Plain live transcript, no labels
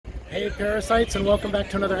Hey Parasites, and welcome back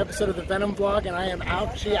to another episode of the Venom vlog, and I am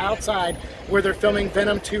actually outside where they're filming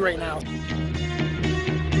Venom 2 right now.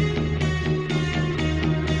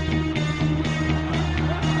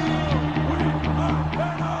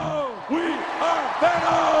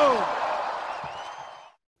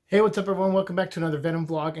 Hey, what's up everyone? Welcome back to another Venom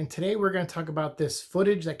vlog, and today we're going to talk about this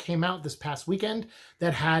footage that came out this past weekend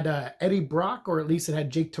that had Eddie Brock, or at least it had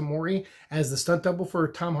Jake Tamori as the stunt double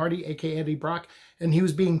for Tom Hardy, aka Eddie Brock, and he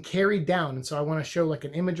was being carried down. And so I want to show like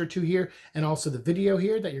an image or two here, and also the video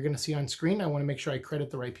here that you're going to see on screen. I want to make sure I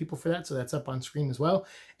credit the right people for that, so that's up on screen as well.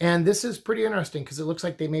 And this is pretty interesting because it looks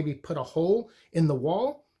like they maybe put a hole in the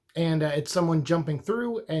wall, and it's someone jumping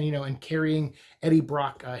through and, and carrying Eddie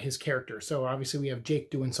Brock, his character. So obviously we have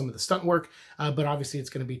Jake doing some of the stunt work, but obviously it's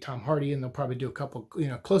going to be Tom Hardy, and they'll probably do a couple,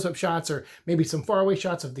 close-up shots or maybe some faraway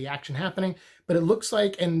shots of the action happening. But it looks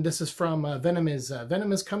like, and this is from Venom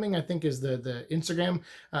is Coming, I think is the Instagram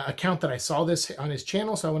account that I saw this on his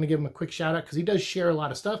channel. So I want to give him a quick shout out because he does share a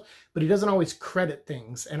lot of stuff, but he doesn't always credit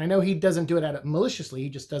things. And I know he doesn't do it maliciously. He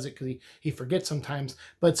just does it because he forgets sometimes.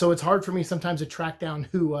 But so it's hard for me sometimes to track down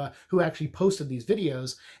who actually posted these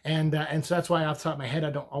videos. And so that's why off the top of my head,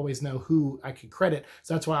 I don't always know who I could credit.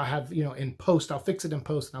 So that's why I have, in post, I'll fix it in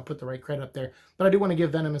post and I'll put the right credit up there. But I do want to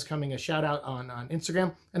give Venom is Coming a shout out on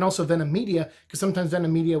Instagram, and also Venom Media, because sometimes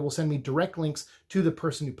Venom Media will send me direct links to the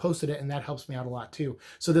person who posted it, and that helps me out a lot too.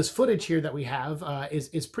 So this footage here that we have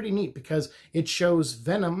is pretty neat because it shows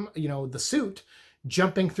Venom, the suit,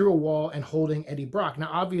 jumping through a wall and holding Eddie Brock. Now,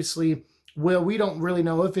 obviously, well, we don't really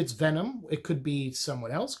know if it's Venom. It could be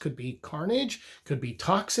someone else, could be Carnage, could be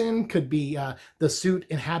Toxin, could be the suit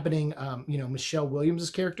inhabiting, Michelle Williams'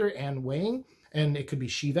 character, Anne Wang, and it could be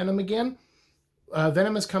She-Venom again.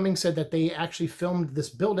 Venom is Coming said that they actually filmed this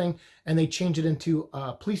building and they changed it into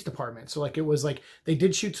a police department. So like it was like they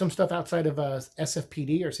did shoot some stuff outside of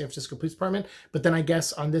SFPD, or San Francisco Police Department, but then I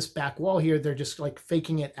guess on this back wall here they're just like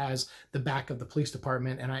faking it as the back of the police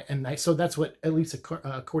department, and so that's what, at least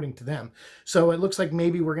according to them. So it looks like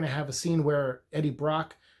maybe we're gonna have a scene where Eddie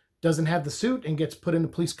Brock doesn't have the suit and gets put into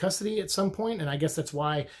police custody at some point. And I guess that's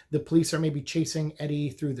why the police are maybe chasing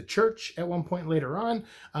Eddie through the church at one point later on.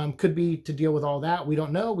 Could be to deal with all that. We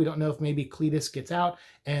don't know. We don't know if maybe Cletus gets out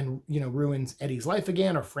and, ruins Eddie's life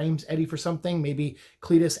again, or frames Eddie for something. Maybe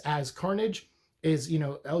Cletus as Carnage is,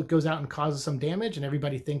 goes out and causes some damage and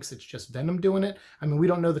everybody thinks it's just Venom doing it. I mean, we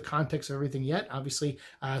don't know the context of everything yet, obviously.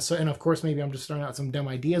 And of course, maybe I'm just throwing out some dumb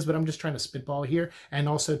ideas, but I'm just trying to spitball here, and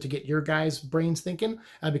also to get your guys' brains thinking,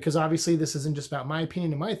 because obviously this isn't just about my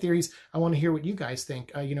opinion and my theories. I want to hear what you guys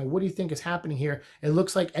think. What do you think is happening here? It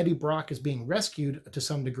looks like Eddie Brock is being rescued to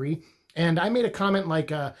some degree. And I made a comment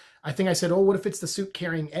like, I think I said, oh, what if it's the suit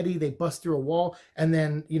carrying Eddie? They bust through a wall, and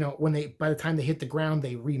then, by the time they hit the ground,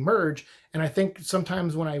 they remerge. And I think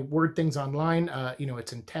sometimes when I word things online,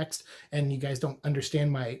 it's in text, and you guys don't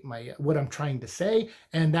understand what I'm trying to say.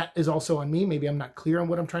 And that is also on me. Maybe I'm not clear on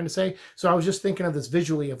what I'm trying to say. So I was just thinking of this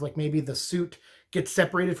visually of like maybe the suit gets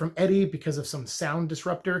separated from Eddie because of some sound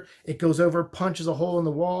disruptor. It goes over, punches a hole in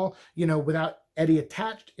the wall, without Eddie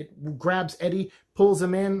attached. It grabs Eddie, pulls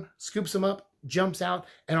him in, scoops him up, jumps out,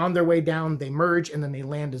 and on their way down, they merge, and then they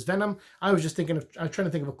land as Venom. I was trying to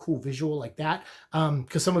think of a cool visual like that,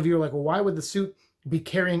 because some of you are like, well, why would the suit be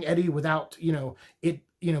carrying Eddie without,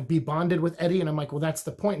 be bonded with Eddie? And I'm like, well, that's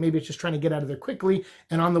the point. Maybe it's just trying to get out of there quickly,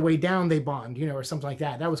 and on the way down, they bond, or something like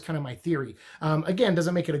that. That was kind of my theory. Again,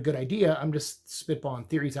 doesn't make it a good idea. I'm just spitballing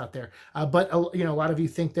theories out there. But, a lot of you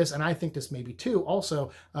think this, and I think this maybe too,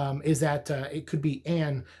 also, is that it could be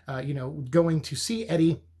Anne, going to see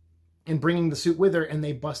Eddie and bringing the suit with her, and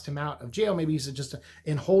they bust him out of jail. Maybe he's just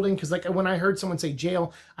in holding, because like when I heard someone say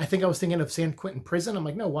jail, I think I was thinking of San Quentin prison. I'm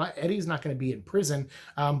like, no, why? Eddie's not going to be in prison,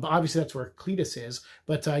 but obviously that's where Cletus is.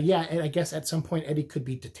 But yeah, and I guess at some point Eddie could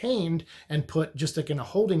be detained and put just like in a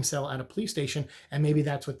holding cell at a police station, and maybe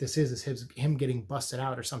that's what this is him getting busted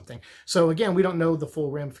out or something. So again, we don't know the full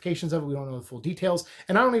ramifications of it. We don't know the full details,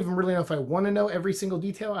 and I don't even really know if I want to know every single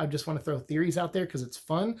detail. I just want to throw theories out there because it's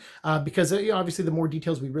fun, because obviously the more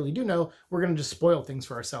details we really do know, we're going to just spoil things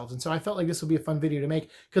for ourselves. And so I felt like this would be a fun video to make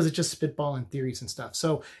because it's just spitballing theories and stuff.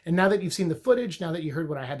 So, and now that you've seen the footage, now that you heard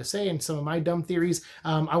what I had to say and some of my dumb theories,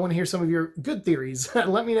 I want to hear some of your good theories.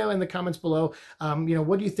 Let me know in the comments below.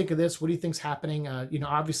 What do you think of this? What do you think's happening?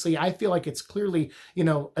 Obviously I feel like it's clearly,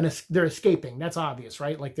 they're escaping. That's obvious,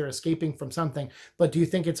 right? Like they're escaping from something. But do you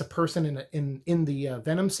think it's a person in the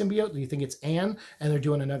Venom symbiote? Do you think it's Anne and they're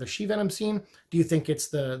doing another She-Venom scene? Do you think it's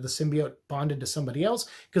the symbiote bonded to somebody else?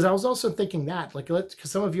 Because I was also thinking that, like,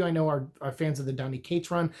 because some of you I know are fans of the Donny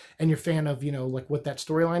Cates run, and you're a fan of, like what that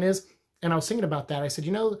storyline is. And I was thinking about that. I said,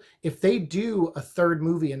 you know, if they do a third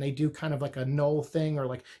movie and they do kind of like a null thing, or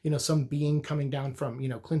like, you know, some being coming down from, you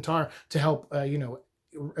know, Clintar to help, you know,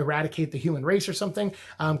 eradicate the human race or something,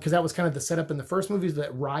 because that was kind of the setup in the first movies,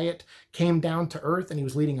 that Riot came down to Earth and he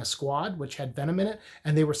was leading a squad which had Venom in it,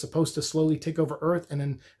 and they were supposed to slowly take over Earth and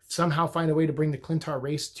then somehow find a way to bring the Clintar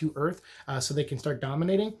race to Earth so they can start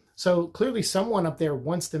dominating. So clearly someone up there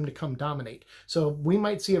wants them to come dominate. So we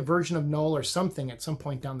might see a version of Null or something at some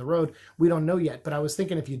point down the road. We don't know yet. But I was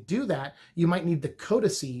thinking if you do that, you might need the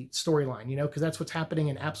Codicy storyline, you know, because that's what's happening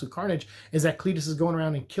in Absolute Carnage, is that Cletus is going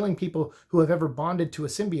around and killing people who have ever bonded to a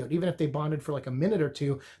symbiote. Even if they bonded for like a minute or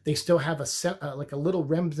two, they still have like a little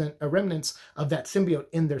remnants of that symbiote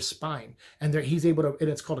in their spine. And he's able to, and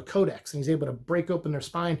it's called a codex, and he's able to break open their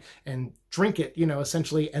spine and drink it, you know,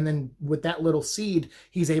 essentially. And then with that little seed,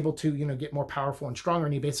 he's able to, you know, get more powerful and stronger.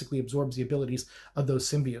 And he basically absorbs the abilities of those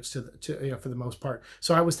symbiotes to you know, for the most part.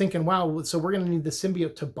 So I was thinking, wow, so we're going to need the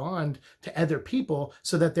symbiote to bond to other people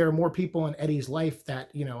so that there are more people in Eddie's life that,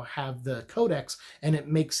 you know, have the codex, and it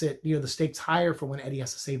makes it, you know, the stakes higher for when Eddie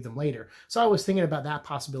has to save them later. So I was thinking about that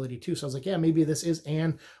possibility too. So I was like, yeah, maybe this is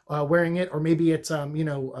Anne wearing it, or maybe it's, you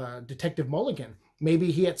know, Detective Mulligan.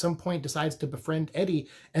 Maybe he at some point decides to befriend Eddie,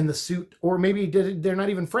 and the suit, or maybe they're not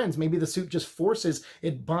even friends. Maybe the suit just forces,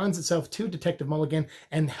 it bonds itself to Detective Mulligan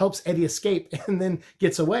and helps Eddie escape, and then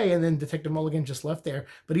gets away, and then Detective Mulligan just left there.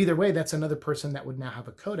 But either way, that's another person that would now have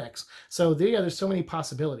a codex. So yeah, there's so many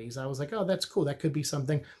possibilities. I was like, oh, that's cool. That could be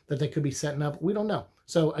something that they could be setting up. We don't know.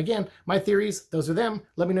 So again, my theories, those are them.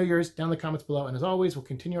 Let me know yours down in the comments below. And as always, we'll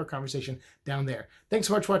continue our conversation down there. Thanks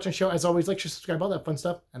so much for watching the show. As always, like, share, subscribe, all that fun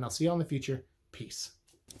stuff. And I'll see you all in the future. Peace.